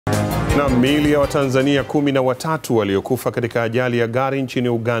Na miili ya watanzania 13 waliokufa katika ajali ya gari nchini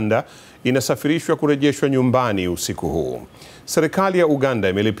Uganda inasafirishwa kurejeshwa nyumbani usiku huu. Serikali ya Uganda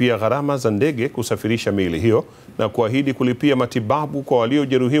imelipia gharama za ndege kusafirisha miili hiyo na kuahidi kulipia matibabu kwa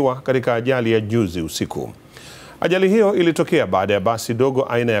waliojeruhiwa katika ajali ya juzi usiku. Ajali hiyo ilitokea baada ya basi dogo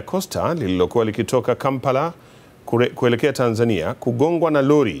aina ya Costa lililokuwa likitoka Kampala kuelekea Tanzania kugongwa na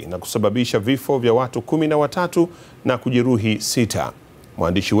lori na kusababisha vifo vya watu 13 na kujeruhi 6.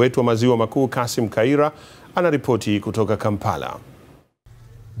 Mwandishi wetu wa Maziwa Makuu Kasim Kaira anaripoti kutoka Kampala.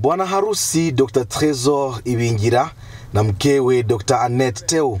 Bwana harusi Dr. Trezor Ibingira na mkewe Dr. Annette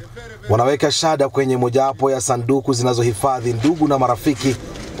Teo wanaweka shada kwenye mojawapo ya sanduku zinazohifadhi ndugu na marafiki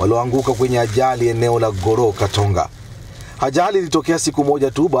walioanguka kwenye ajali eneo la Goro Katonga. Ajali ilitokea siku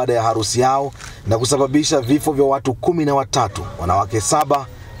moja tu baada ya harusi yao na kusababisha vifo vya watu 13, wanawake 7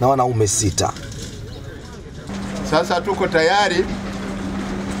 na wanaume 6. Sasa tuko tayari,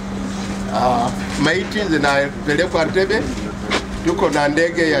 maiti zinapelekwa Entebbe. Tuko na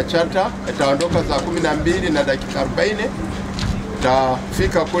ndege ya charter itaondoka saa 12 na dakika 40,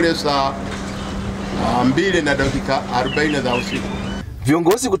 itafika kule saa 2 na dakika 40 za usiku.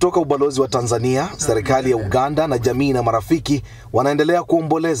 Viongozi kutoka ubalozi wa Tanzania, serikali ya Uganda na jamii na marafiki wanaendelea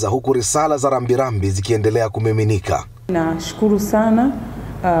kuomboleza huku risala za rambirambi zikiendelea kumiminika. Nashukuru sana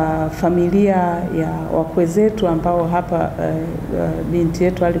familia ya wakwe zetu ambao hapa binti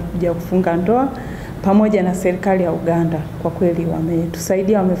yetu alikuja kufunga ndoa pamoja na serikali ya Uganda. Kwa kweli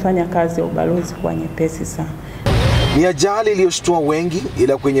wametusaidia, wamefanya kazi ya ubalozi kwa nyepesi sana. Ni ajali iliyoshtua wengi,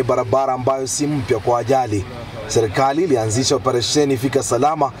 ila kwenye barabara ambayo si mpya kwa ajali. Serikali ilianzisha operesheni Fika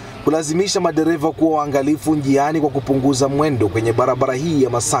Salama kulazimisha madereva kuwa waangalifu njiani kwa kupunguza mwendo kwenye barabara hii ya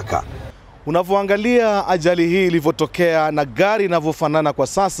Masaka. Unavyoangalia ajali hii ilivyotokea na gari inavyofanana kwa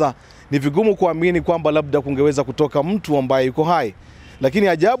sasa, ni vigumu kuamini kwamba labda kungeweza kutoka mtu ambaye yuko hai. Lakini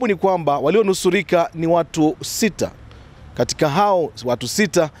ajabu ni kwamba walionusurika ni watu 6. Katika hao watu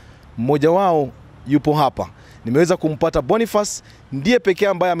 6, mmoja wao yupo hapa. Nimeweza kumpata Boniface, ndiye pekee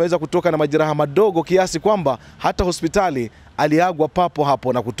ambaye ameweza kutoka na majeraha madogo kiasi kwamba hata hospitali aliagwa papo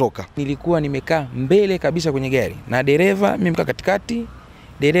hapo na kutoka. Nilikuwa nimekaa mbele kabisa kwenye gari na dereva, mimi mkaa katikati,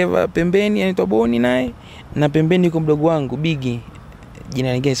 dereva pembeni anaitwa Boni naye, na pembeni yuko mdogo wangu Bigi,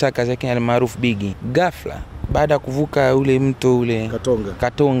 jina lingine sasa kazi yake maarufu Bigi. Ghafla baada ya kuvuka ule mto ule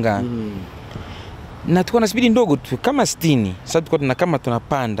Katonga. Na tulikuwa na spidi ndogo tu kama 60. Sasa tulikuwa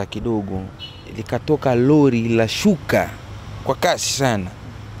tunapanda kidogo, likatoka lori la shuka kwa kasi sana.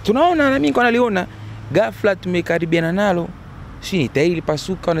 Tunaona, na mimi kwa naliona, ghafla tumekaribiana nalo, ni tairi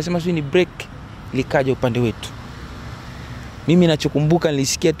lipasuka, wanasema ni brake, likaja upande wetu. Mimi nachokumbuka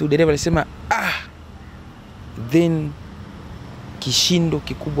nilisikia tu dereva alisema then kishindo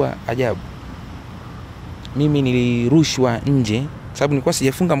kikubwa ajabu. Mimi nilirushwa nje sababu nilikuwa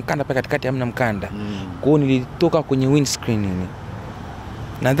sijafunga mkanda pale katikati, hamna mkanda. Kwa hiyo nilitoka kwenye windscreen ile.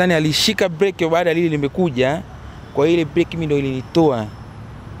 Nadhani alishika brake baada lile limekuja, kwa ile brake mimi ndio ilinitoa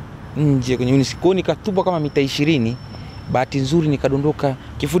nje kwenye windscreen. Kwa hiyo nikatupwa kama mita 20. Bahati nzuri nikadondoka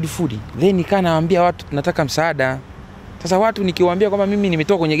kifudifudi. Then nikaanambia watu tunataka msaada. Sasa watu nikiwaambia kwamba mimi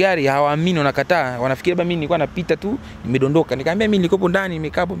nimetoka kwenye gari, hawaamini, wanakataa. Wanafikiri labda mimi nilikuwa napita tu nimedondoka. Nikamwambia mimi nilikopo ndani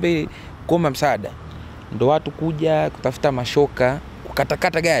nimekaa hapo mbele kuomba msaada. Ndio watu kuja kutafuta mashoka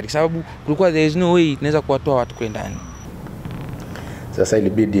kukatakata gari sababu kulikuwa there is no way tunaweza kuwatoa watu kule ndani. Sasa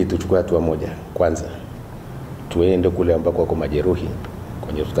ilibidi tuchukue hatua moja. Kwanza tuende kule ambako wako majeruhi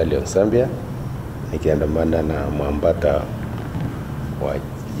kwenye hospitali ya Zambia, nikiandamana na mwambata wa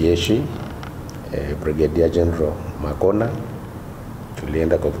jeshi Brigadier General Makona.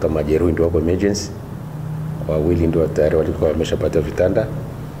 Tulienda kukuta majeruhi ndio wako emergency. Wawili ndio tayari walikuwa wameshapata vitanda.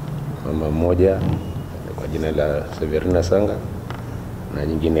 Mama mmoja kwa jina la Severina Sanga na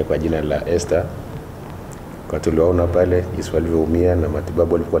nyingine kwa jina la Esther. Kwa tuliwaona pale jinsi walivyoumia na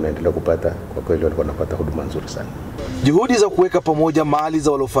matibabu walikuwa wanaendelea kupata, kwa kweli walikuwa wanapata huduma nzuri sana. Juhudi za kuweka pamoja mali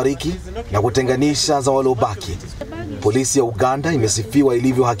za waliofariki na kutenganisha za waliobaki. Polisi ya Uganda imesifiwa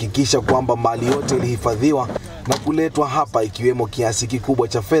ilivyohakikisha kwamba mali yote ilihifadhiwa na kuletwa hapa, ikiwemo kiasi kikubwa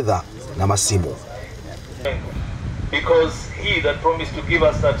cha fedha na masimu. Because he that promised to give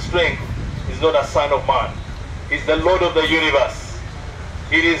us that strength is not a son of man. He's the Lord of the universe.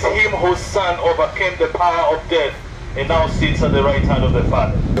 It is him whose son overcame the power of death and now sits at the right hand of the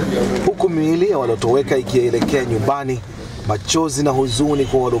Father. Huku miili ya waliotoweka ikielekea nyumbani, machozi na huzuni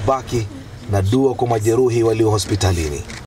kwa waliobaki na dua kwa majeruhi walio hospitalini.